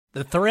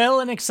The thrill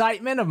and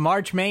excitement of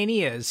March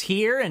Mania is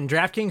here, and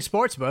DraftKings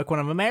Sportsbook, one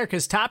of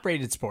America's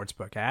top-rated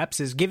sportsbook apps,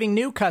 is giving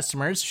new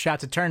customers a shot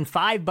to turn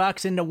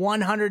 $5 into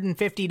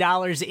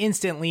 $150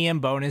 instantly in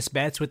bonus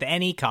bets with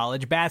any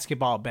college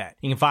basketball bet.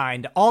 You can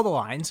find all the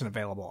lines and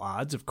available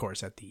odds, of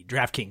course, at the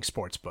DraftKings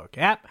Sportsbook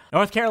app.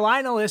 North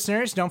Carolina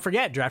listeners, don't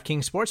forget,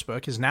 DraftKings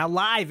Sportsbook is now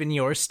live in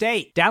your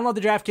state. Download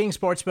the DraftKings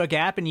Sportsbook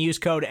app and use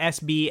code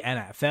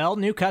SBNFL.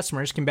 New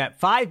customers can bet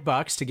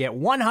 $5 to get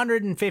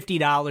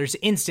 $150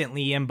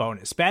 instantly in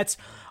bonus bets,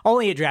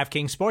 only at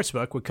DraftKings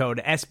Sportsbook with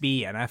code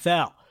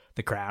SBNFL.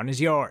 The crown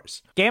is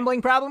yours.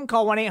 Gambling problem?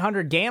 Call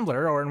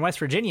 1-800-GAMBLER, or in West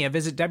Virginia,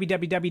 visit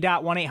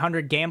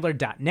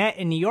www.1800gambler.net.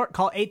 In New York,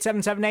 call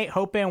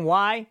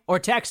 877-8-HOPE-NY or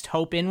text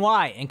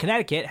HOPE-NY. In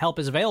Connecticut, help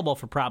is available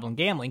for problem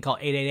gambling. Call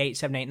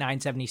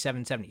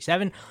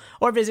 888-789-7777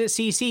 or visit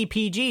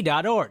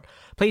ccpg.org.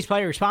 Please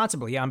play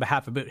responsibly on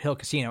behalf of Boot Hill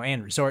Casino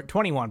and Resort.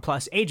 21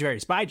 plus, age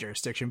varies by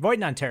jurisdiction. Void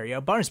in Ontario.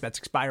 Bonus bets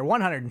expire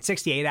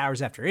 168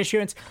 hours after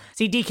issuance.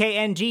 See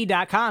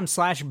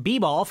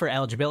dkng.com/bball for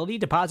eligibility,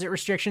 deposit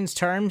restrictions,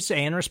 terms,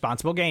 and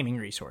responsible gaming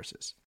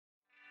resources.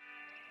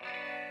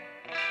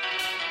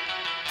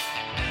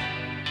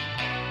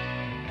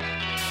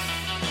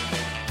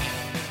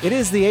 It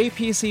is the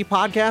APC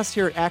podcast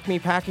here at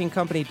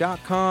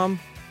acmepackingcompany.com,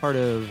 part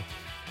of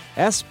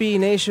SB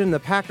Nation. The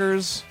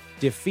Packers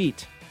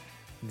defeat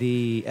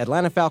the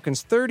Atlanta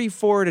Falcons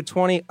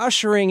 34-20,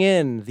 ushering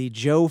in the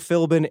Joe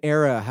Philbin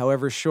era,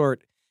 however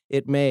short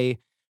it may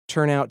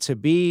turn out to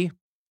be.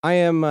 I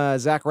am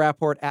Zach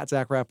Rapport, at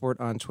Zach Rapport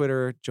on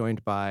Twitter,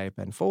 joined by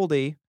Ben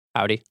Foldy.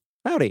 Howdy.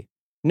 Howdy.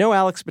 No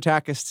Alex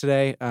Patakis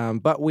today,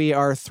 but we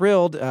are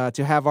thrilled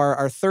to have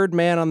our third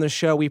man on the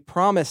show. We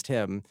promised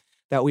him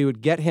that we would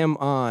get him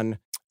on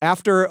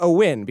after a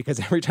win, because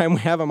every time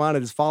we have him on,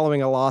 it is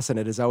following a loss, and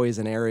it is always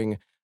an airing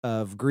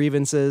of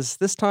grievances.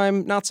 This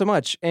time, not so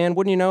much. And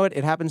wouldn't you know it,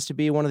 it happens to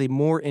be one of the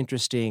more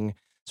interesting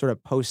sort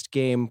of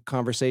post-game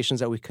conversations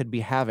that we could be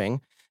having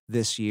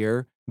this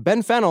year.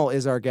 Ben Fennell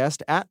is our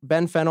guest, at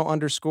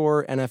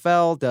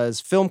BenFennell_NFL,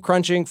 does film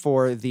crunching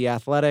for The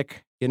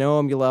Athletic. You know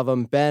him, you love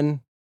him.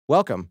 Ben,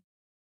 welcome.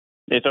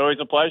 It's always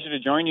a pleasure to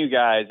join you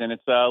guys, and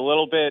it's a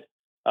little bit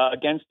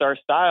against our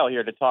style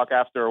here to talk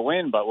after a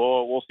win, but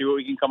we'll see what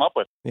we can come up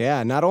with.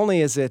 Yeah, not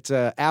only is it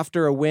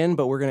after a win,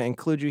 but we're going to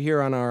include you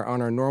here on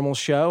our normal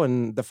show.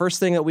 And the first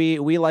thing that we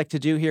like to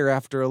do here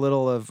after a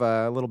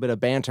little bit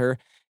of banter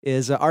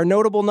is our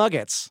notable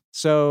nuggets.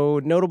 So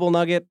notable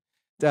nugget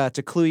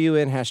to clue you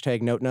in,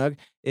 #NoteNug,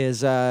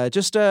 is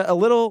just a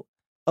little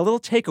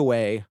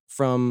takeaway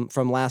from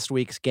last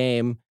week's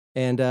game.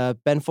 And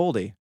Ben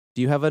Foldy,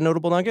 do you have a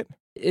notable nugget?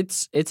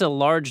 It's a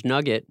large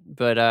nugget,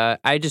 but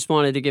I just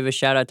wanted to give a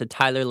shout out to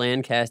Tyler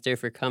Lancaster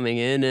for coming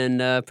in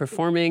and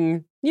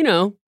performing,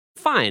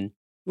 fine,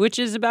 which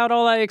is about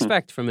all I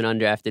expect from an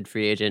undrafted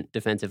free agent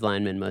defensive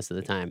lineman most of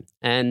the time.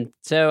 And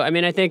so,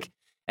 I think,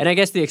 and I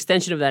guess the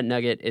extension of that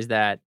nugget is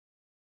that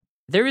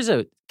there is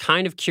a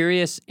kind of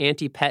curious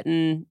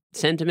anti-Pettine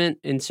sentiment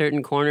in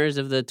certain corners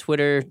of the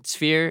Twitter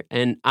sphere,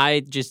 and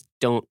I just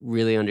don't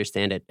really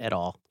understand it at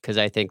all, because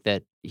I think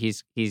that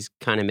he's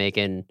kind of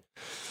making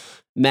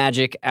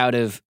magic out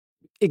of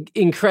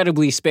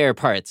incredibly spare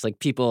parts, like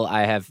people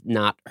I have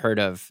not heard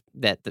of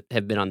that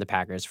have been on the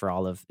Packers for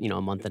all of, a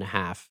month and a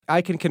half.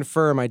 I can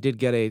confirm I did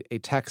get a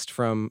text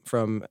from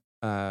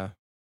our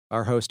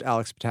host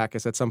Alex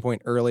Patakis at some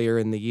point earlier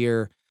in the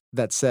year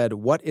that said,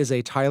 "What is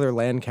a Tyler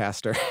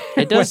Lancaster?"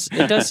 It does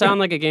sound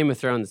like a Game of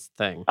Thrones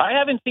thing. I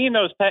haven't seen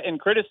those Pettine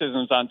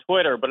criticisms on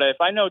Twitter, but if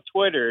I know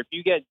Twitter, if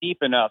you get deep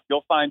enough,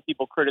 you'll find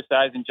people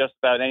criticizing just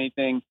about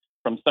anything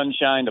from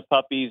sunshine to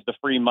puppies to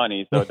free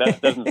money. So that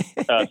doesn't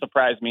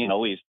surprise me in the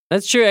least.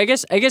 That's true. I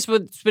guess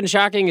what's been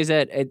shocking is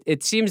that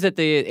it seems that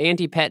the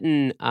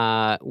anti-Pettine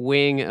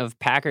wing of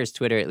Packers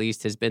Twitter, at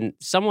least, has been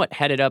somewhat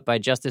headed up by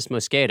Justice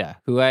Mosqueda,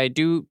 who I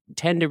do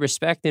tend to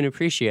respect and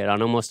appreciate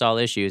on almost all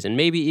issues, and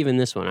maybe even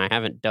this one. I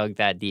haven't dug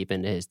that deep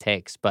into his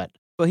takes, but...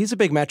 Well, he's a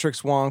big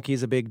metrics wonk.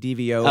 He's a big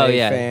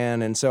DVOA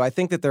fan. And so I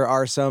think that there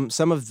are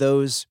some of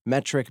those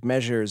metric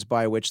measures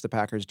by which the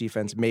Packers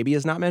defense maybe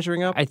is not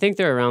measuring up. I think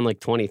they're around like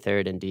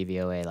 23rd in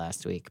DVOA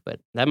last week, but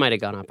that might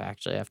have gone up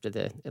actually after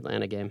the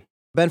Atlanta game.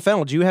 Ben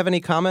Fennell, do you have any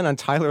comment on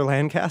Tyler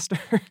Lancaster?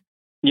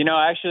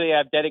 Actually,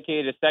 I've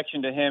dedicated a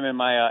section to him in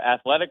my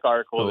Athletic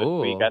article this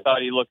week. I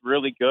thought he looked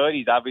really good.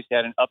 He's obviously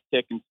had an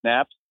uptick in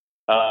snaps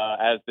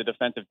as the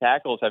defensive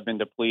tackles have been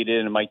depleted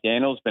and Mike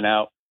Daniels been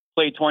out.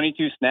 Played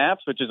 22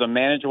 snaps, which is a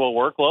manageable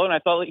workload. And I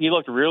thought he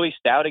looked really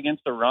stout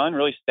against the run,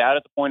 really stout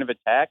at the point of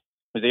attack,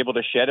 was able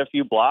to shed a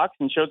few blocks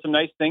and showed some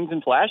nice things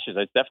and flashes.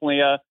 It's definitely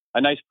a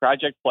nice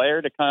project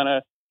player to kind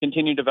of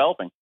continue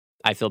developing.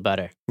 I feel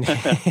better.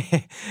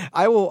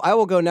 I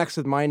will go next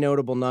with my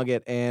notable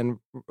nugget. And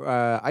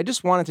I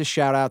just wanted to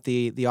shout out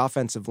the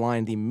offensive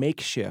line, the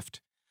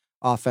makeshift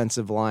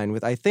offensive line,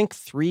 with I think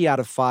 3 out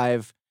of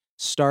 5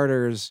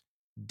 starters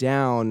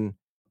down.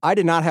 I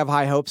did not have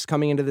high hopes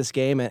coming into this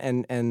game,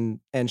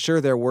 and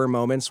sure, there were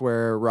moments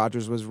where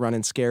Rodgers was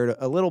running scared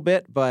a little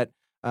bit, but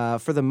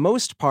for the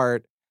most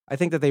part, I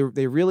think that they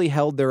really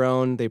held their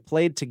own. They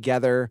played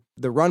together.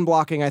 The run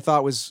blocking I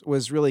thought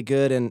was really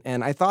good,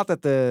 and I thought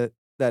that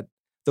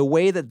the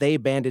way that they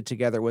banded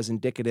together was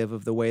indicative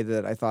of the way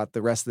that I thought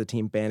the rest of the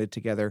team banded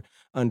together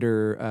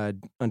under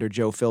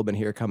Joe Philbin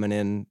here coming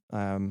in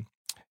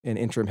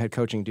interim head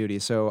coaching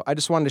duties. So I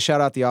just wanted to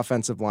shout out the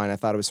offensive line. I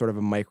thought it was sort of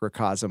a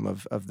microcosm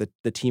of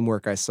the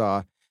teamwork I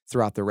saw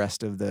throughout the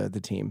rest of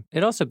the team.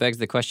 It also begs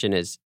the question,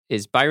 is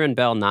Byron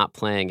Bell not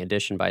playing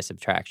addition by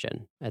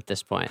subtraction at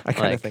this point? I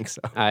kind of think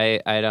so.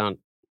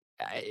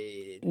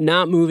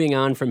 Not moving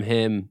on from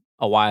him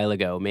a while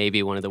ago,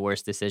 maybe one of the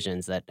worst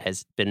decisions that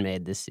has been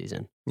made this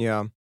season.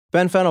 Yeah.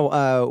 Ben Fennell,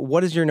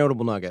 what is your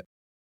notable nugget?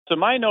 So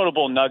my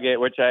notable nugget,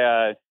 which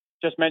I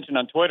just mentioned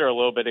on Twitter a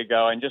little bit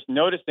ago, and just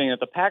noticing that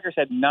the Packers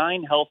had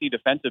 9 healthy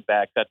defensive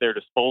backs at their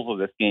disposal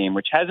this game,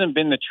 which hasn't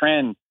been the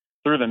trend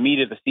through the meat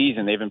of the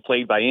season. They've been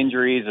plagued by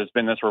injuries. There's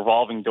been this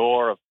revolving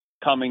door of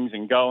comings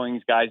and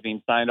goings, guys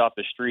being signed off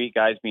the street,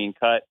 guys being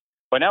cut.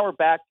 But now we're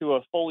back to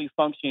a fully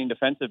functioning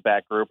defensive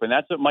back group, and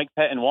that's what Mike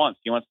Pettin wants.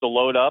 He wants to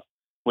load up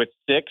with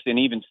 6 and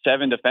even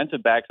 7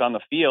 defensive backs on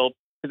the field,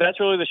 because that's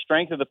really the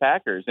strength of the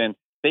Packers. And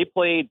they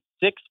played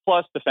 6+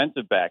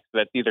 defensive backs.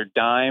 That's either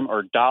dime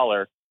or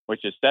dollar,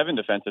 which is 7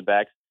 defensive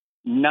backs,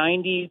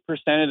 90%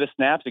 of the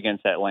snaps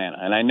against Atlanta.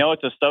 And I know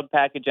it's a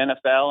sub-package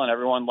NFL, and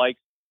everyone likes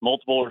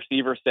multiple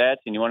receiver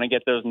sets, and you want to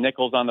get those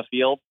nickels on the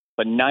field,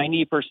 but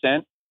 90%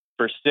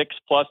 for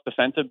 6+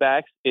 defensive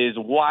backs is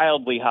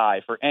wildly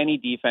high for any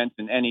defense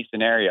in any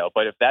scenario.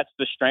 But if that's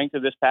the strength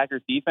of this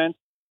Packers defense,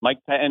 Mike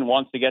Pettin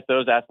wants to get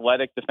those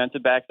athletic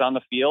defensive backs on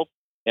the field,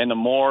 and the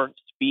more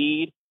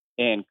speed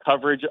and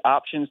coverage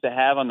options to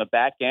have on the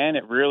back end,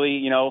 it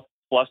really,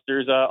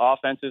 flusters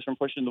offenses from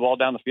pushing the ball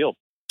down the field.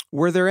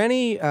 Were there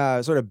any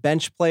sort of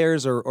bench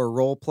players or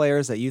role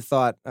players that you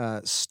thought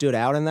stood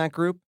out in that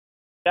group?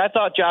 I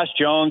thought Josh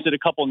Jones did a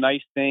couple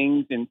nice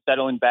things in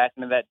settling back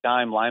into that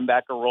dime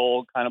linebacker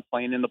role, kind of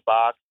playing in the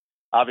box.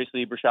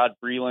 Obviously, Bashaud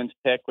Breeland's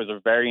pick was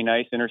a very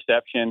nice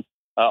interception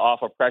off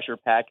a pressure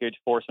package,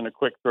 forcing a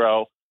quick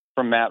throw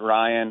from Matt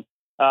Ryan.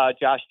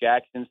 Josh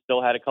Jackson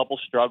still had a couple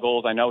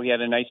struggles. I know he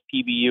had a nice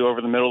PBU over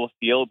the middle of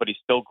the field, but he's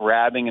still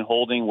grabbing and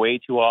holding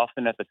way too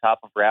often at the top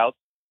of routes.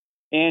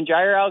 And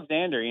Jair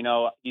Alexander,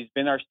 he's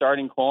been our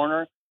starting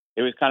corner.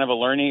 It was kind of a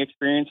learning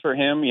experience for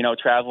him,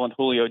 traveling with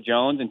Julio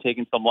Jones and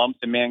taking some lumps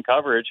in man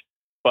coverage.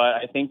 But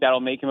I think that'll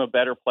make him a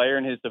better player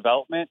in his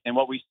development. And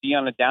what we see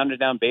on a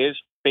down-to-down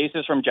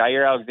basis from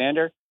Jair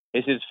Alexander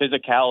is his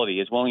physicality,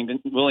 his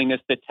willingness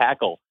to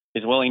tackle,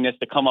 his willingness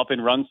to come up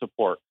and run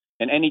support.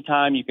 And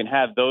anytime you can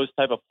have those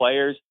type of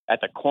players at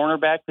the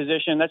cornerback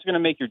position, that's going to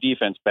make your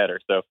defense better.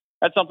 So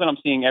that's something I'm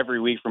seeing every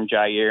week from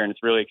Jair, and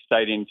it's really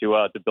exciting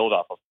to build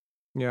off of.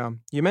 Yeah.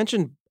 You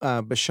mentioned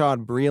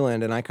Bashaud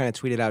Breeland, and I kind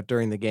of tweeted out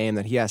during the game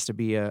that he has to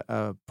be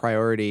a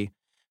priority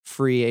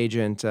free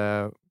agent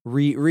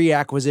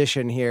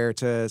reacquisition here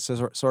to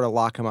sort of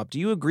lock him up. Do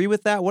you agree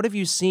with that? What have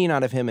you seen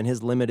out of him and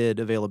his limited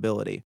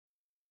availability?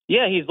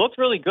 Yeah, he's looked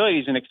really good.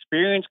 He's an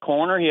experienced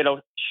corner. He had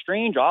a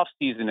strange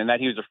offseason in that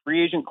he was a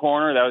free agent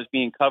corner that was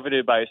being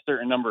coveted by a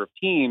certain number of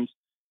teams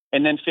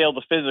and then failed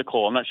the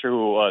physical. I'm not sure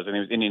who it was. I think it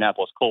was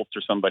Indianapolis Colts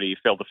or somebody he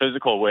failed the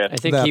physical with. I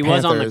think he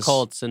was on the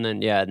Colts and then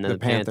the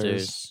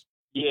Panthers.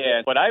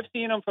 Yeah, but I've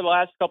seen him for the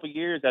last couple of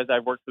years as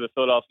I've worked for the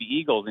Philadelphia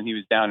Eagles, and he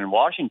was down in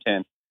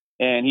Washington.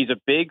 And he's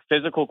a big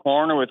physical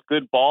corner with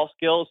good ball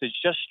skills. He's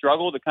just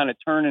struggled to kind of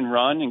turn and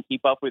run and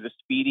keep up with the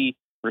speedy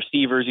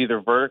receivers,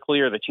 either vertically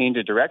or the change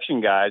of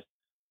direction guys.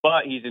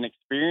 But he's an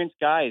experienced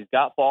guy. He's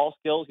got ball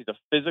skills. He's a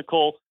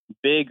physical,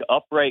 big,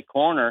 upright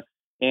corner.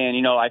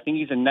 And, I think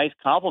he's a nice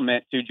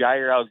complement to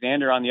Jair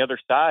Alexander on the other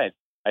side.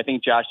 I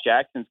think Josh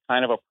Jackson's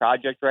kind of a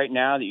project right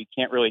now that you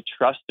can't really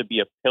trust to be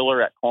a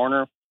pillar at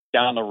corner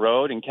down the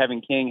road. And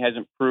Kevin King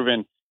hasn't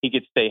proven he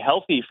could stay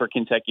healthy for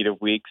consecutive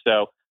weeks.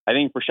 So I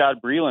think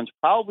Bashaud Breeland's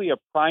probably a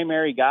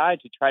primary guy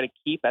to try to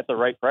keep at the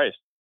right price.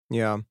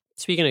 Yeah.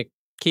 Speaking of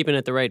keeping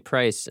at the right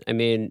price, I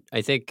mean,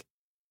 I think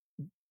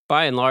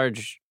by and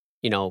large,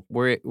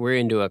 we're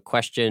into a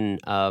question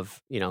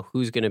of,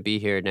 who's going to be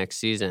here next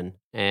season.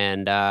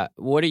 And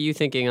what are you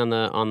thinking on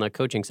the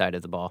coaching side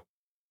of the ball?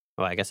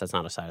 Well, I guess that's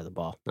not a side of the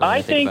ball.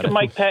 I think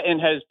Mike Pettin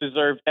has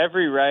deserved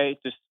every right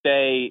to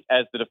stay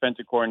as the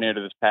defensive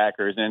coordinator of the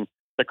Packers. And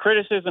the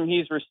criticism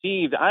he's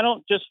received, I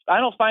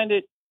don't find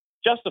it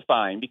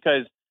justifying,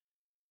 because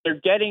they're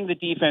getting the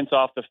defense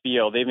off the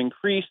field. They've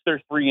increased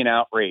their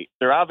 3-and-out rate.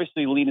 They're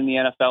obviously leading the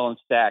NFL in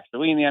sacks. They're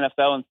leading the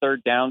NFL in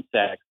third down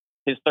sacks.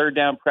 His third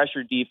down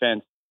pressure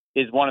defense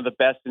is one of the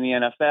best in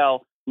the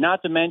NFL.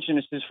 Not to mention,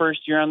 it's his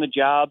first year on the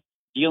job,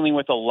 dealing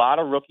with a lot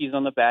of rookies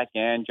on the back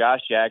end, Josh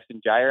Jackson,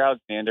 Jair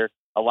Alexander,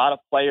 a lot of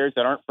players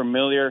that aren't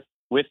familiar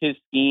with his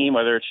scheme,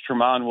 whether it's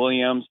Tramon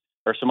Williams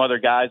or some other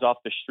guys off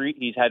the street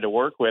he's had to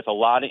work with. A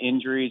lot of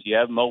injuries. You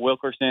have Mo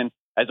Wilkerson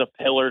as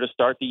a pillar to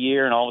start the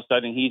year, and all of a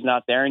sudden he's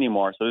not there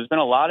anymore. So there's been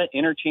a lot of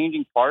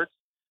interchanging parts,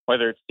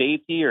 whether it's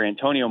safety or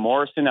Antonio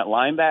Morrison at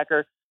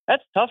linebacker.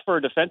 That's tough for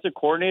a defensive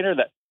coordinator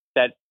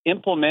that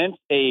implements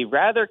a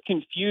rather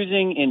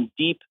confusing and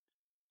deep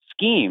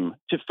scheme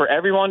for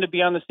everyone to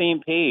be on the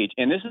same page.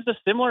 And this is a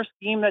similar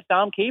scheme that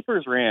Dom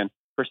Capers ran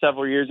for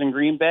several years in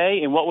Green Bay.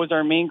 And what was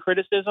our main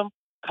criticism?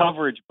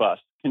 Coverage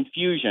bust,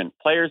 confusion,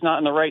 players not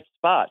in the right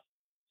spot.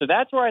 So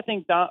that's where I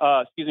think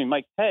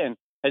Mike Pettine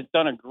has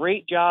done a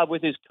great job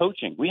with his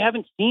coaching. We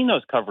haven't seen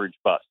those coverage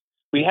busts.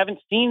 We haven't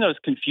seen those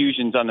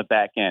confusions on the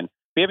back end.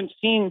 We haven't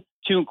seen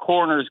two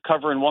corners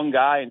covering one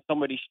guy and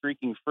somebody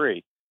streaking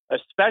free,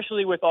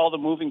 especially with all the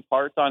moving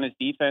parts on his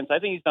defense. I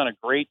think he's done a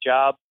great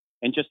job.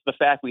 And just the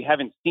fact we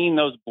haven't seen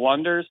those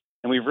blunders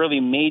and we've really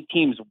made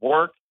teams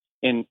work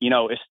in,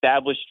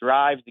 established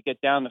drives to get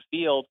down the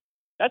field,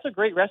 that's a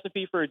great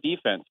recipe for a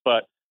defense.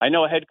 But I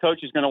know a head coach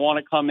is going to want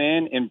to come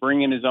in and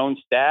bring in his own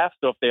staff.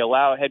 So if they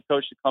allow a head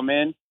coach to come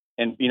in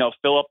and,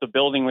 fill up the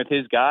building with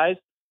his guys,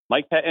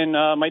 Mike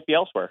Pettine might be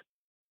elsewhere.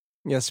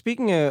 Yeah,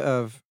 speaking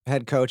of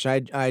head coach,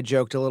 I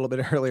joked a little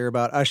bit earlier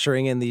about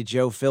ushering in the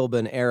Joe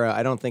Philbin era.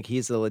 I don't think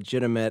he's a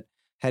legitimate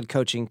head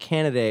coaching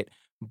candidate,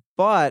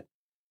 but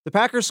the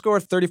Packers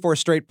scored 34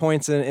 straight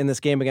points in this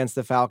game against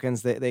the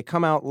Falcons. They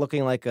come out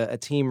looking like a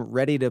team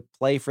ready to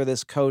play for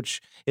this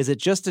coach. Is it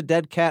just a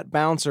dead cat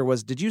bounce, or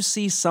did you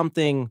see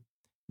something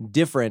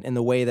different in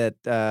the way that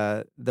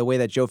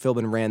Joe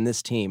Philbin ran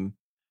this team?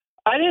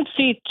 I didn't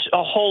see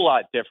a whole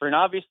lot different.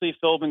 Obviously,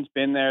 Philbin's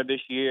been there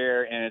this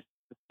year, and it's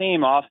the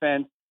same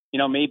offense.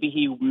 Maybe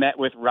he met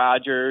with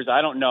Rodgers.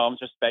 I don't know. I'm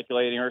just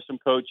speculating, or some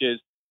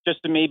coaches,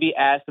 just to maybe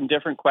ask some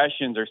different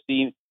questions or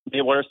see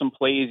what are some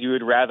plays you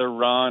would rather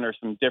run or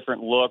some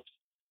different looks.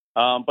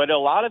 But a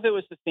lot of it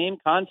was the same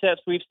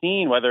concepts we've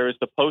seen, whether it was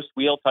the post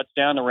wheel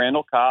touchdown to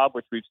Randall Cobb,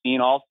 which we've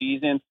seen all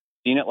season,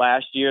 seen it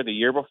last year, the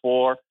year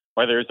before,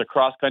 whether it's a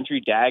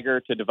cross-country dagger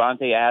to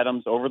Devontae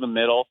Adams over the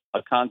middle,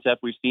 a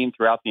concept we've seen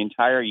throughout the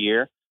entire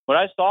year. What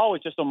I saw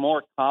was just a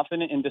more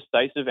confident and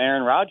decisive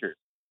Aaron Rodgers.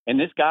 And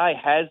this guy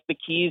has the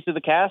keys to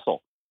the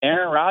castle.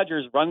 Aaron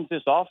Rodgers runs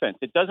this offense.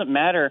 It doesn't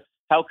matter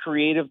how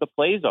creative the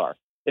plays are.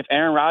 If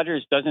Aaron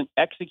Rodgers doesn't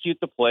execute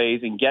the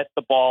plays and get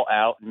the ball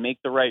out and make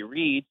the right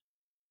reads,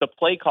 the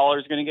play caller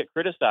is going to get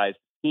criticized.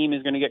 The team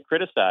is going to get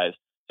criticized.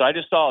 So I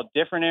just saw a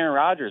different Aaron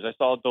Rodgers. I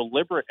saw a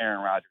deliberate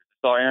Aaron Rodgers.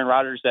 I saw Aaron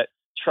Rodgers that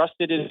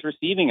trusted his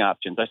receiving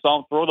options. I saw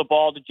him throw the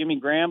ball to Jimmy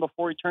Graham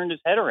before he turned his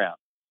head around.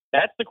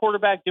 That's the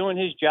quarterback doing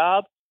his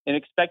job and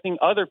expecting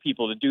other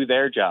people to do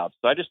their jobs.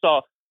 So I just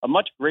saw a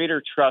much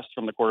greater trust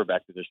from the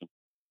quarterback position.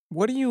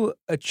 What do you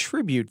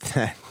attribute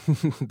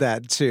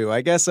that to?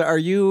 I guess,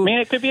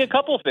 it could be a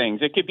couple of things.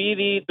 It could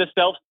be the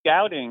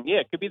self-scouting. Yeah,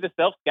 it could be the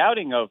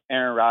self-scouting of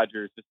Aaron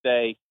Rodgers to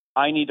say,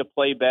 I need to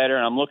play better,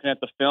 and I'm looking at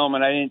the film,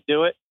 and I didn't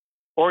do it.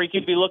 Or he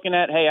could be looking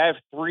at, hey, I have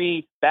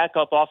 3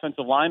 backup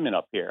offensive linemen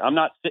up here. I'm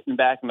not sitting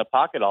back in the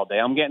pocket all day.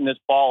 I'm getting this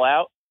ball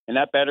out, and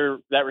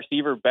that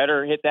receiver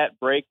better hit that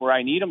break where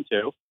I need him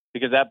to,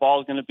 because that ball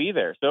is going to be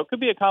there. So it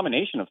could be a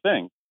combination of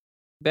things.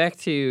 Back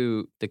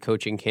to the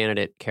coaching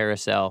candidate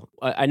carousel.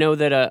 I know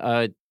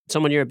that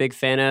someone you're a big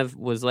fan of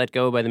was let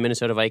go by the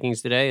Minnesota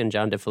Vikings today, and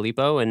John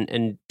DeFilippo.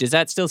 And does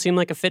that still seem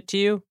like a fit to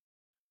you?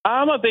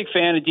 I'm a big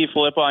fan of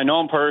DeFilippo. I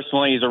know him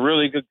personally. He's a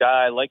really good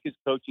guy. I like his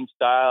coaching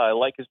style. I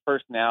like his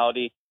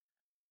personality.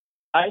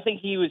 I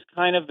think he was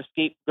kind of the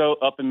scapegoat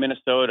up in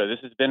Minnesota. This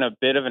has been a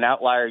bit of an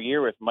outlier year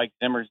with Mike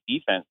Zimmer's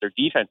defense. Their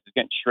defense is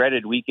getting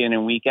shredded week in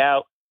and week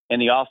out, and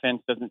the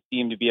offense doesn't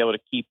seem to be able to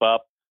keep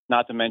up.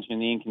 Not to mention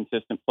the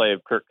inconsistent play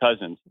of Kirk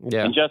Cousins.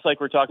 Yeah. And just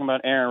like we're talking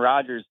about Aaron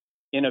Rodgers'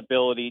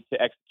 inability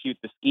to execute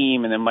the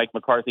scheme and then Mike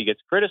McCarthy gets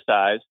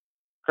criticized,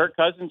 Kirk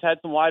Cousins had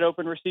some wide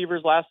open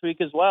receivers last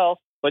week as well,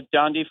 but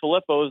John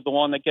DeFilippo is the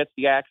one that gets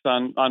the axe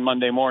on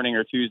Monday morning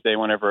or Tuesday,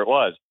 whenever it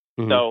was.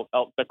 Mm-hmm.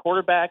 So the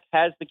quarterback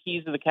has the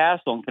keys to the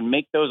castle and can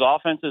make those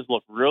offenses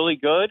look really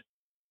good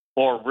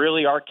or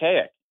really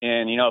archaic.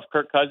 And, if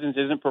Kirk Cousins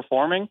isn't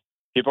performing,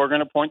 people are going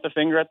to point the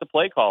finger at the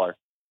play caller.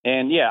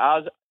 And,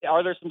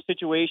 are there some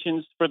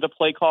situations for the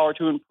play caller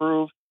to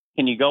improve?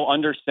 Can you go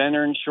under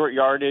center in short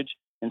yardage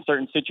in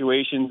certain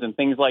situations and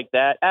things like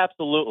that?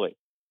 Absolutely.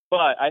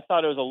 But I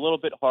thought it was a little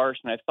bit harsh,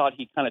 and I thought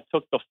he kind of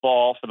took the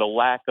fall for the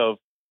lack of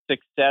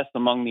success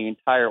among the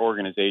entire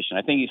organization.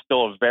 I think he's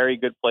still a very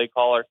good play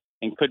caller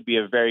and could be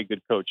a very good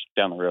coach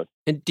down the road.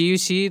 And do you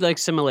see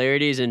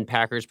similarities in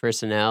Packers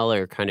personnel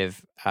or kind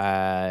of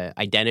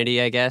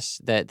identity, I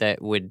guess,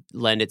 that would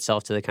lend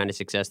itself to the kind of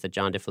success that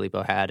John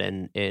DeFilippo had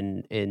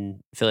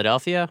in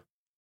Philadelphia?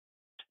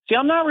 See,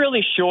 I'm not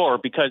really sure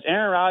because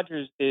Aaron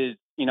Rodgers is,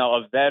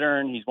 a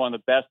veteran. He's one of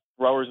the best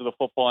throwers of the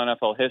football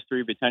NFL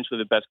history, potentially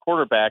the best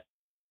quarterback.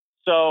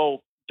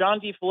 So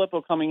John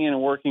DeFilippo coming in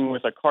and working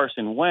with a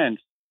Carson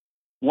Wentz,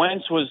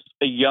 Wentz was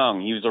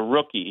young. He was a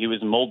rookie. He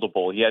was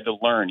moldable. He had to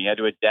learn. He had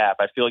to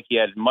adapt. I feel like he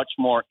had much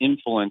more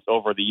influence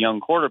over the young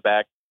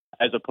quarterback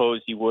as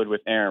opposed he would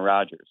with Aaron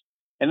Rodgers.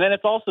 And then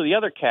it's also the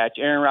other catch.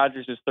 Aaron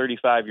Rodgers is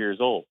 35 years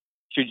old.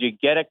 Should you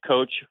get a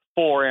coach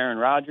for Aaron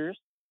Rodgers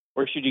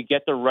or should you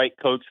get the right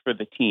coach for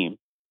the team?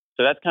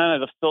 So that's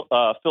kind of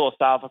the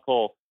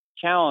philosophical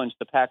challenge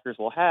the Packers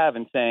will have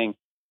in saying,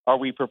 are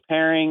we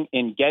preparing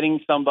in getting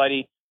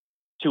somebody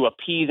to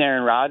appease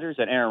Aaron Rodgers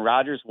that Aaron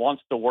Rodgers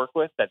wants to work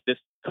with, that this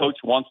coach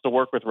wants to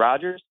work with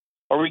Rodgers?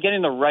 are we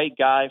getting the right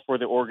guy for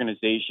the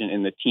organization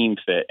and the team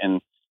fit? And,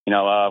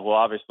 we'll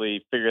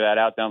obviously figure that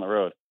out down the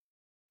road.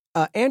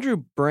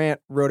 Andrew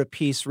Brandt wrote a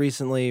piece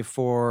recently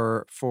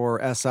for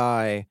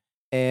SI,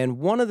 and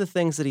one of the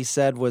things that he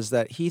said was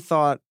that he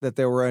thought that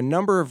there were a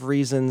number of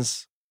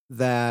reasons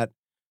that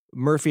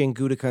Murphy and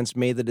Gutekunst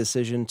made the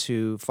decision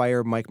to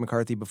fire Mike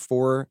McCarthy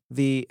before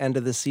the end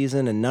of the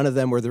season, and none of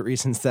them were the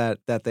reasons that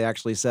they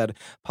actually said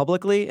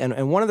publicly.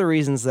 And one of the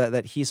reasons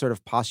that he sort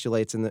of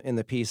postulates in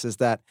the piece is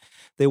that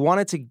they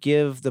wanted to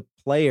give the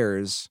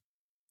players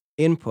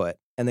input,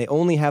 and they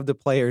only have the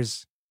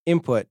players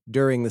input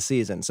during the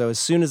season. So as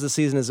soon as the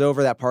season is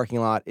over, that parking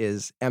lot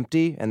is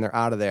empty and they're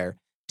out of there.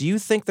 Do you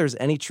think there's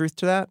any truth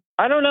to that?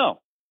 I don't know.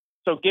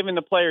 So given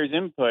the players'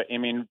 input,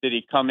 did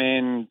he come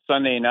in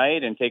Sunday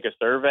night and take a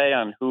survey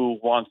on who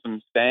wants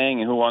him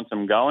staying and who wants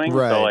him going?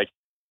 Right. So,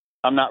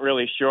 I'm not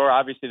really sure.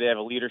 Obviously, they have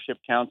a leadership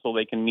council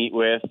they can meet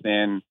with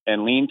and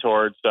lean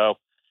towards. So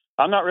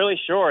I'm not really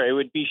sure. It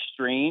would be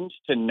strange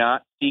to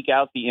not seek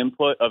out the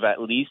input of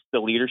at least the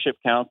leadership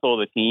council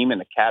of the team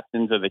and the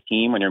captains of the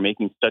team when you're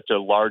making such a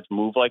large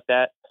move like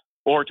that,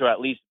 or to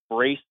at least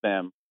brace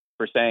them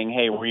for saying,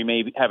 hey, we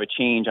may have a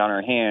change on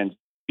our hands,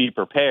 be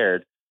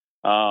prepared.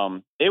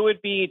 It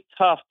would be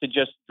tough to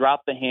just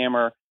drop the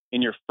hammer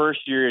in your first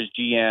year as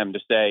GM to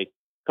say,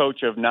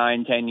 coach of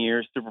 9-10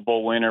 years, Super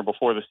Bowl winner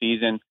before the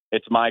season,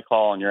 it's my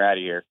call and you're out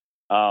of here.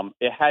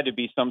 It had to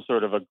be some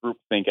sort of a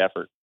groupthink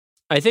effort.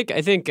 I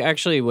think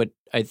actually what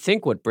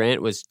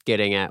Brandt was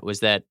getting at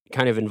was that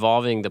kind of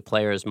involving the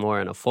players more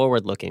in a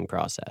forward-looking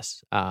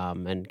process,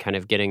 and kind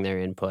of getting their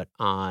input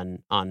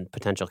on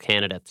potential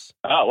candidates.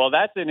 Oh, well,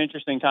 that's an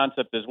interesting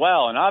concept as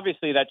well. And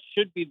obviously that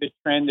should be the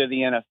trend of the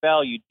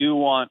NFL. You do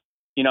want,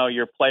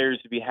 your players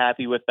to be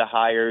happy with the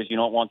hires. You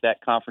don't want that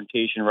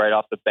confrontation right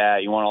off the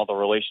bat. You want all the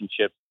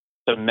relationships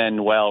to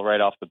mend well right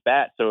off the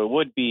bat. So it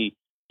would be,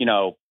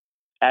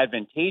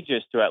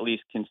 advantageous to at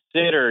least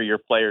consider your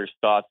players'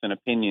 thoughts and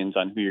opinions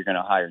on who you're going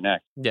to hire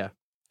next. Yeah.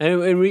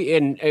 And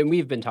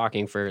we've been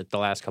talking for the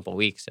last couple of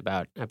weeks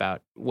about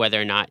whether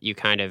or not you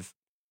kind of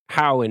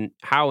how and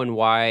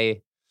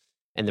why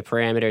and the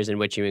parameters in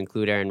which you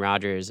include Aaron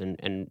Rodgers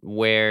and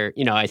where,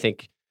 I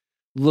think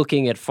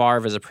looking at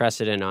Favre as a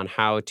precedent on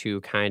how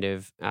to kind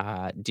of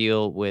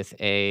deal with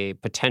a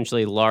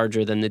potentially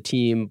larger than the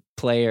team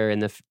player in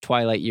the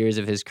twilight years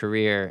of his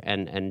career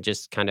and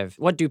just kind of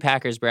what do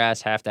Packers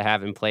brass have to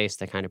have in place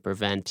to kind of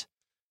prevent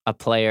a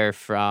player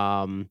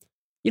from,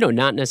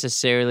 not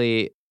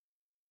necessarily.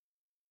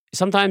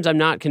 Sometimes I'm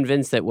not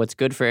convinced that what's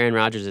good for Aaron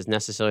Rodgers is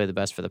necessarily the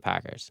best for the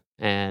Packers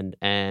and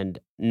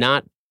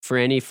not for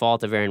any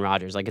fault of Aaron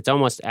Rodgers. Like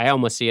I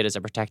almost see it as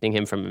a protecting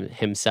him from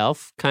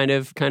himself kind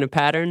of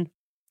pattern.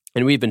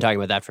 And we've been talking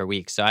about that for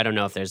weeks. So I don't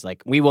know if there's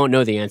we won't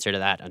know the answer to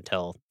that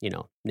until,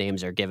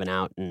 names are given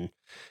out and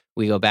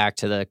we go back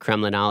to the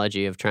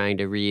Kremlinology of trying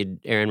to read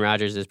Aaron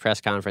Rodgers'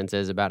 press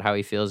conferences about how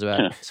he feels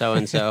about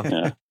so-and-so.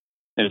 Yeah.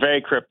 It's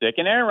very cryptic.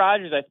 And Aaron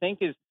Rodgers, I think,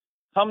 is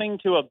coming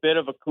to a bit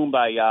of a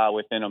kumbaya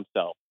within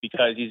himself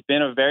because he's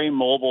been a very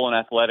mobile and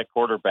athletic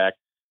quarterback,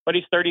 but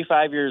he's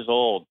 35 years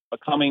old,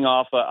 coming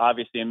off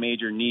obviously a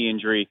major knee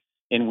injury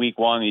in week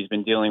one he's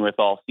been dealing with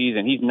all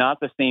season. He's not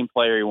the same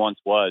player he once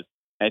was.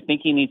 I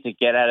think he needs to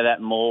get out of that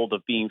mold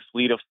of being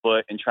fleet of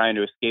foot and trying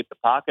to escape the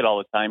pocket all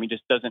the time. He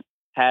just doesn't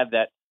have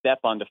that step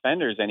on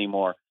defenders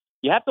anymore.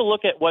 You have to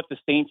look at what the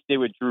Saints did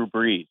with Drew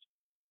Brees.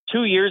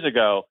 2 years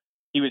ago,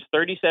 he was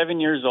 37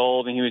 years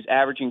old and he was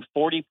averaging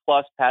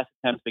 40-plus pass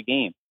attempts a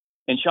game.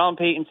 And Sean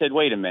Payton said,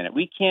 wait a minute,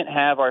 we can't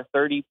have our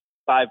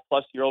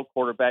 35-plus-year-old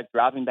quarterback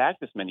dropping back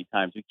this many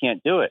times. We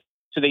can't do it.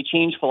 So they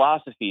changed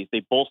philosophies.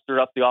 They bolstered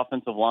up the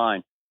offensive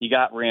line. You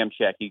got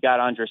Ramczyk. You got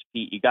Andres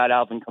Pete. You got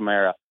Alvin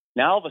Kamara.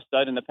 Now, all of a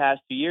sudden, the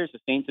past 2 years, the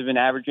Saints have been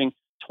averaging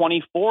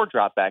 24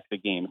 dropbacks a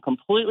game,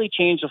 completely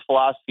changed the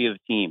philosophy of the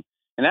team.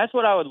 And that's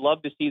what I would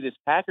love to see this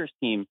Packers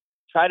team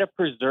try to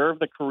preserve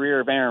the career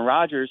of Aaron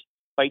Rodgers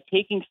by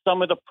taking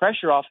some of the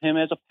pressure off him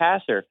as a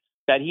passer,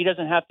 that he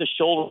doesn't have to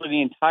shoulder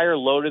the entire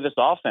load of this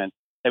offense,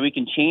 that we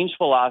can change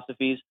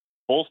philosophies,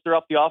 bolster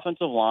up the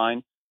offensive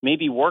line,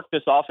 maybe work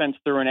this offense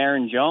through an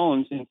Aaron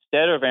Jones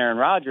instead of Aaron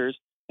Rodgers,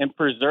 and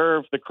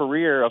preserve the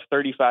career of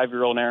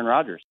 35-year-old Aaron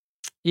Rodgers.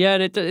 Yeah,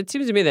 and it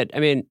seems to me that,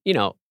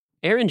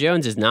 Aaron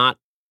Jones is not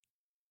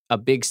a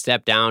big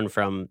step down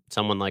from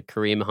someone like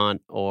Kareem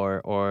Hunt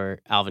or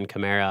Alvin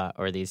Kamara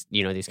or these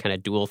kind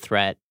of dual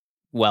threat,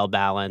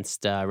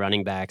 well-balanced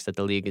running backs that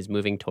the league is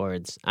moving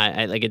towards.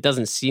 It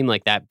doesn't seem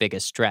like that big a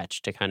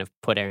stretch to kind of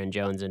put Aaron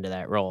Jones into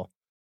that role.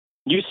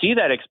 You see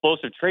that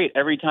explosive trait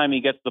every time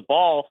he gets the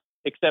ball,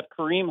 except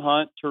Kareem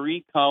Hunt,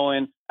 Tariq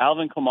Cohen,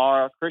 Alvin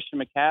Kamara, Christian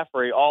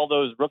McCaffrey, all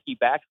those rookie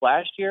backs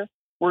last year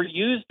were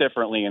used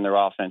differently in their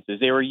offenses.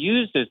 They were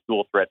used as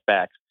dual threat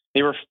backs.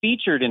 They were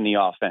featured in the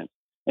offense.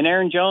 And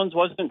Aaron Jones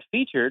wasn't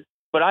featured,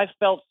 but I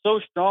felt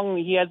so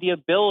strongly he had the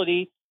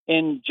ability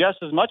and just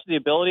as much the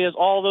ability as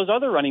all those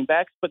other running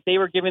backs, but they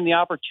were given the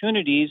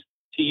opportunities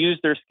to use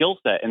their skill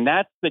set. And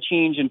that's the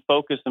change in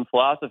focus and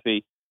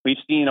philosophy we've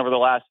seen over the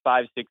last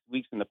 5-6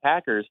 weeks in the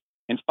Packers,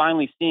 and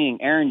finally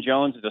seeing Aaron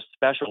Jones as a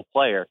special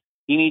player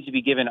He needs to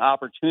be given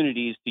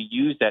opportunities to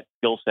use that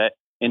skill set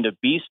and to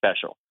be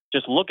special.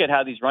 Just look at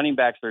how these running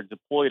backs are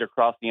deployed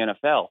across the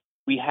NFL.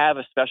 We have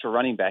a special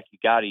running back. You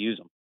got to use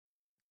them.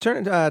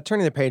 Turning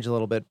the page a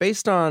little bit,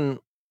 based on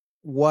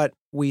what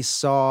we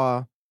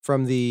saw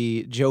from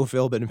the Joe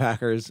Philbin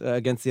Packers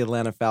against the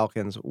Atlanta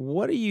Falcons,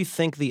 what do you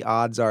think the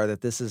odds are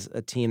that this is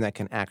a team that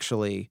can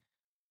actually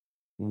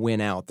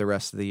win out the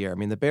rest of the year? I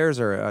mean, the Bears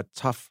are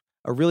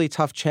a really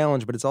tough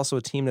challenge, but it's also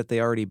a team that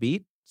they already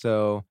beat.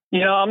 So,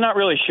 I'm not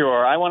really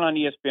sure. I went on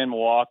ESPN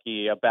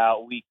Milwaukee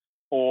about week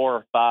 4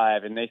 or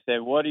 5, and they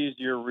said, "What is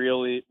your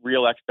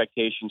real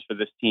expectations for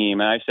this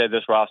team?" And I said,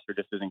 "This roster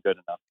just isn't good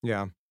enough."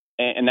 Yeah,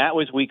 and that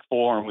was week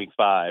 4 and week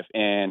 5,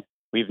 and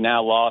we've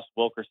now lost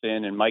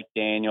Wilkerson and Mike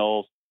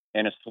Daniels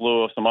and a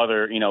slew of some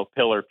other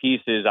pillar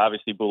pieces.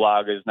 Obviously,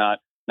 Bulaga is not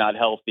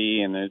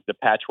healthy, and the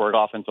patchwork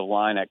offensive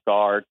line at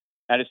guard.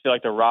 I just feel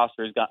like the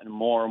roster has gotten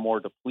more and more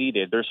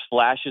depleted. There's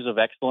flashes of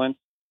excellence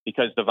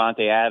because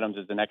Devontae Adams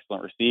is an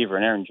excellent receiver,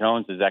 and Aaron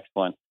Jones is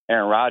excellent.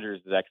 Aaron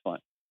Rodgers is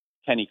excellent.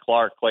 Kenny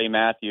Clark, Clay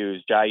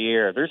Matthews,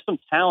 Jair. There's some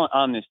talent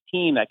on this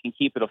team that can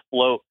keep it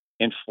afloat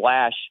and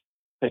flash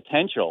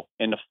potential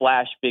and to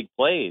flash big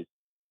plays.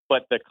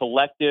 But the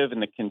collective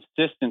and the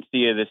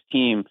consistency of this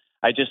team,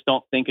 I just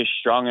don't think is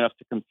strong enough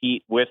to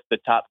compete with the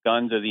top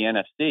guns of the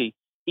NFC.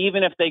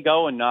 Even if they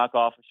go and knock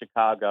off of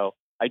Chicago,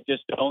 I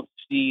just don't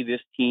see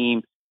this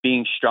team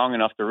being strong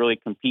enough to really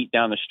compete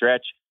down the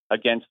stretch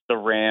against the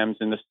Rams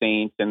and the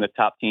Saints and the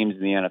top teams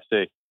in the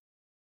NFC.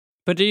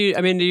 But do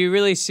you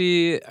really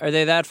see, are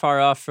they that far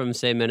off from,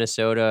 say,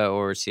 Minnesota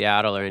or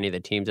Seattle or any of the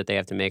teams that they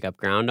have to make up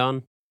ground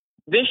on?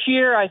 This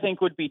year, I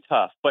think, would be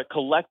tough. But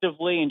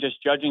collectively, and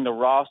just judging the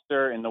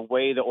roster and the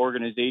way the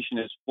organization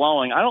is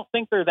flowing, I don't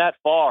think they're that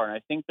far. And I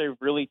think they've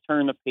really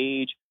turned the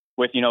page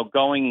with,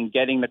 going and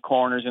getting the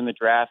corners in the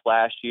draft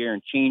last year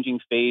and changing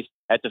face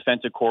at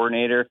defensive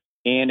coordinator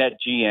and at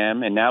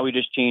GM. And now we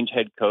just changed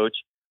head coach.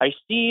 I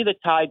see the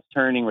tides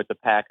turning with the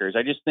Packers.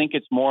 I just think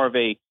it's more of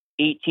a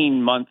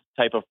 18-month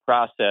type of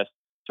process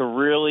to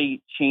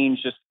really change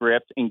the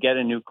script and get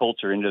a new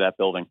culture into that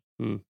building.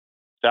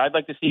 So I'd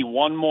like to see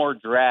one more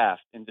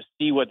draft and to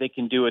see what they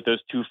can do with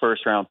those 2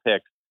 first-round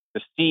picks,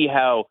 to see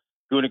how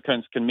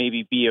Gutekunst can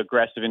maybe be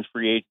aggressive in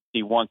free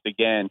agency once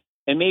again,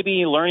 and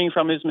maybe learning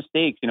from his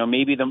mistakes.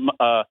 Maybe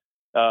the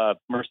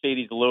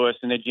Mercedes Lewis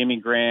and the Jimmy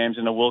Grahams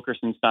and the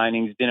Wilkerson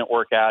signings didn't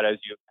work out as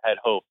you had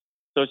hoped.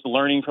 So it's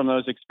learning from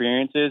those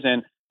experiences,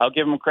 and I'll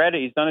give him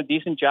credit. He's done a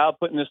decent job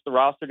putting the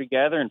roster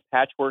together and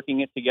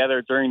patchworking it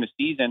together during the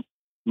season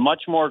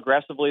much more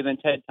aggressively than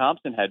Ted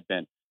Thompson had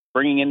been,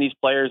 bringing in these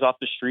players off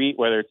the street,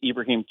 whether it's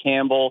Ibrahim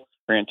Campbell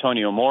or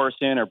Antonio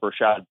Morrison or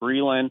Brashad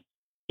Breeland.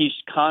 He's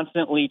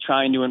constantly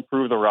trying to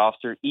improve the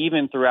roster,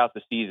 even throughout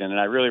the season, and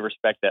I really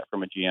respect that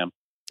from a GM.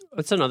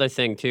 That's another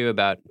thing, too,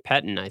 about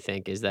Pettine, I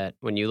think, is that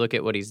when you look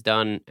at what he's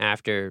done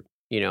after,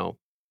 a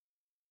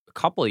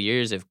couple of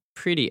years of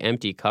pretty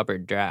empty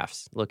cupboard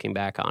drafts, looking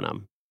back on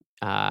them,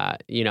 I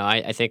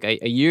think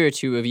a year or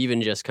two of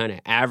even just kind of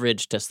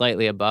average to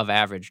slightly above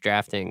average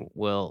drafting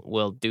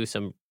will do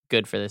some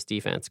good for this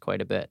defense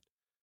quite a bit.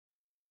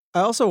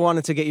 I also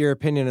wanted to get your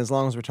opinion, as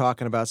long as we're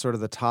talking about sort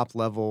of the top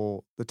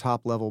level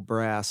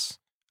brass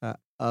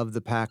of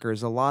the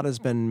Packers. A lot has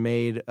been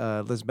made.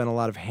 There's been a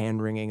lot of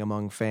hand-wringing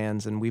among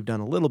fans, and we've done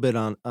a little bit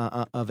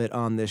of it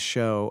on this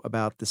show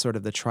about the sort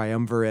of the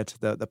triumvirate,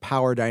 the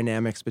power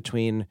dynamics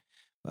between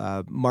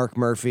Mark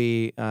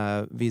Murphy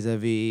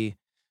vis-a-vis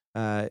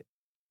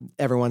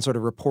everyone sort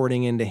of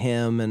reporting into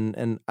him,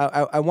 and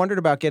I wondered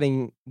about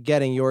getting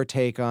your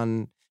take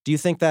on. Do you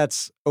think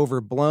that's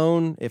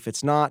overblown? If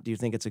it's not, do you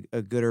think it's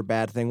a good or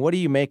bad thing? What do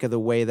you make of the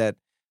way that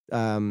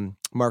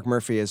Mark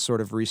Murphy has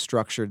sort of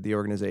restructured the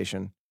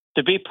organization?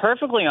 To be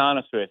perfectly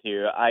honest with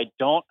you, I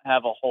don't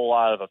have a whole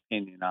lot of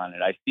opinion on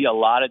it. I see a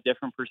lot of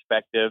different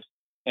perspectives,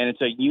 and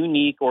it's a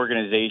unique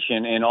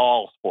organization in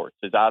all sports.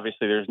 It's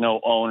obviously there's no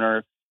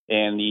owner,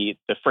 and the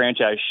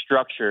franchise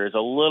structure is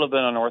a little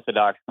bit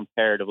unorthodox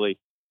comparatively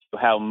to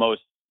how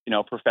most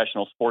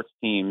professional sports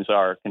teams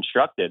are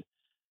constructed.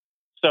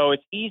 So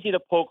it's easy to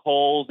poke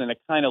holes and to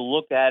kind of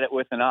look at it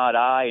with an odd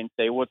eye and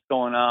say, what's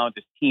going on with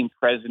this team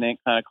president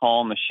kind of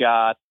calling the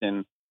shots?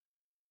 And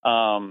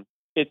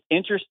it's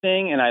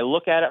interesting, and I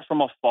look at it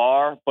from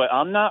afar, but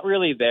I'm not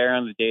really there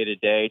on the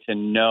day-to-day to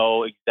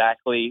know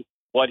exactly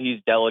what he's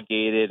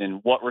delegated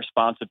and what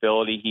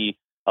responsibility he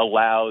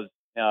allows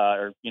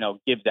or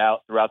gives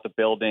out throughout the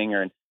building,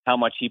 or how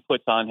much he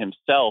puts on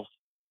himself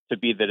to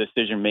be the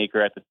decision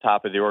maker at the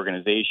top of the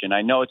organization.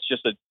 I know it's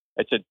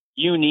a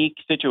unique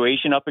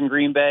situation up in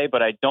Green Bay,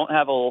 but I don't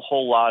have a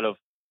whole lot of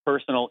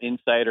personal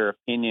insight or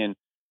opinion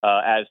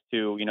as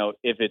to,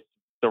 if it's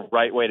the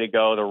right way to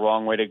go, the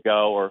wrong way to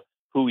go, or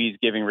who he's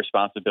giving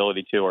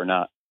responsibility to or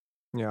not.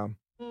 Yeah.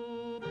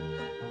 All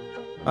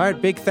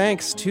right. Big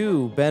thanks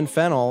to Ben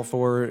Fennell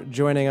for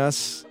joining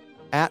us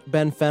at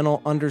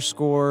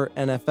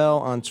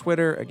 @BenFennell_NFL on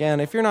Twitter.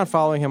 Again, if you're not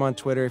following him on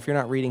Twitter, if you're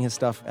not reading his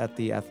stuff at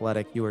The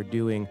Athletic, you are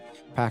doing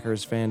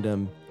Packers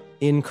fandom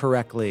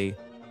incorrectly.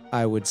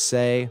 I would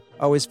say.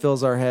 Always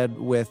fills our head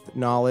with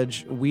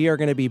knowledge. We are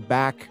going to be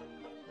back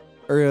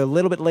a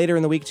little bit later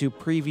in the week to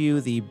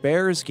preview the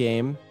Bears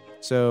game.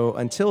 So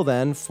until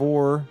then,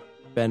 for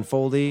Ben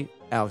Foldy,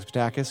 Alex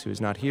Patakis, who is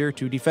not here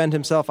to defend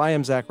himself, I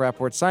am Zach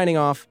Rapport signing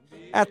off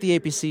at the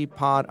APC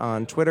Pod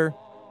on Twitter.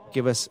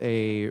 Give us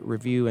a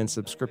review and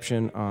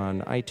subscription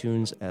on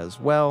iTunes as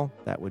well.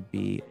 That would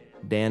be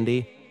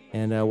dandy.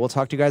 And we'll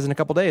talk to you guys in a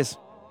couple days.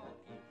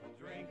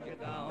 Drink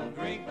it down,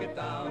 drink it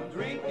down,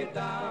 drink it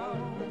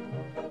down.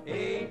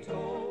 A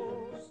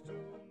toast to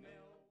milk.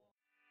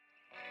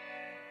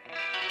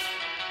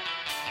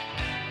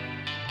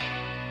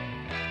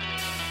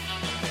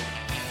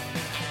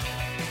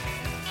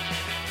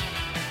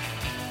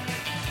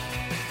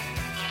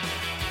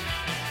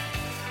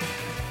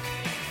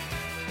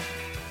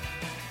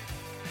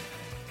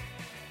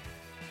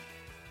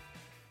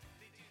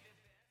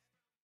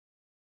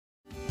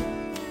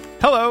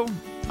 Hello,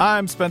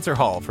 I'm Spencer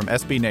Hall from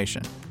SB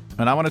Nation,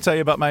 and I want to tell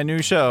you about my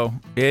new show,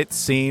 It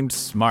Seemed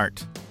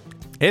Smart.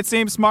 It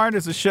Seemed Smart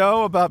is a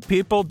show about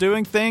people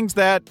doing things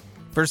that,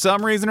 for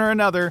some reason or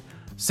another,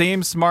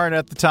 seem smart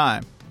at the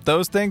time.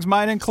 Those things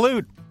might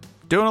include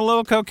doing a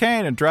little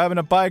cocaine and driving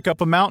a bike up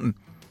a mountain.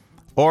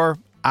 Or,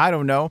 I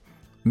don't know,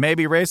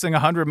 maybe racing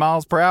 100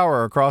 miles per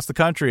hour across the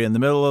country in the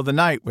middle of the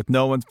night with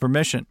no one's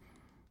permission.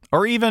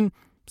 Or even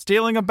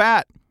stealing a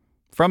bat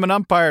from an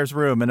umpire's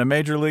room in a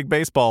Major League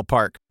Baseball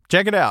park.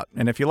 Check it out,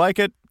 and if you like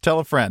it, tell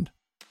a friend.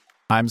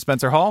 I'm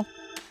Spencer Hall.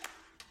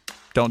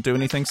 Don't do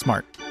anything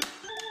smart.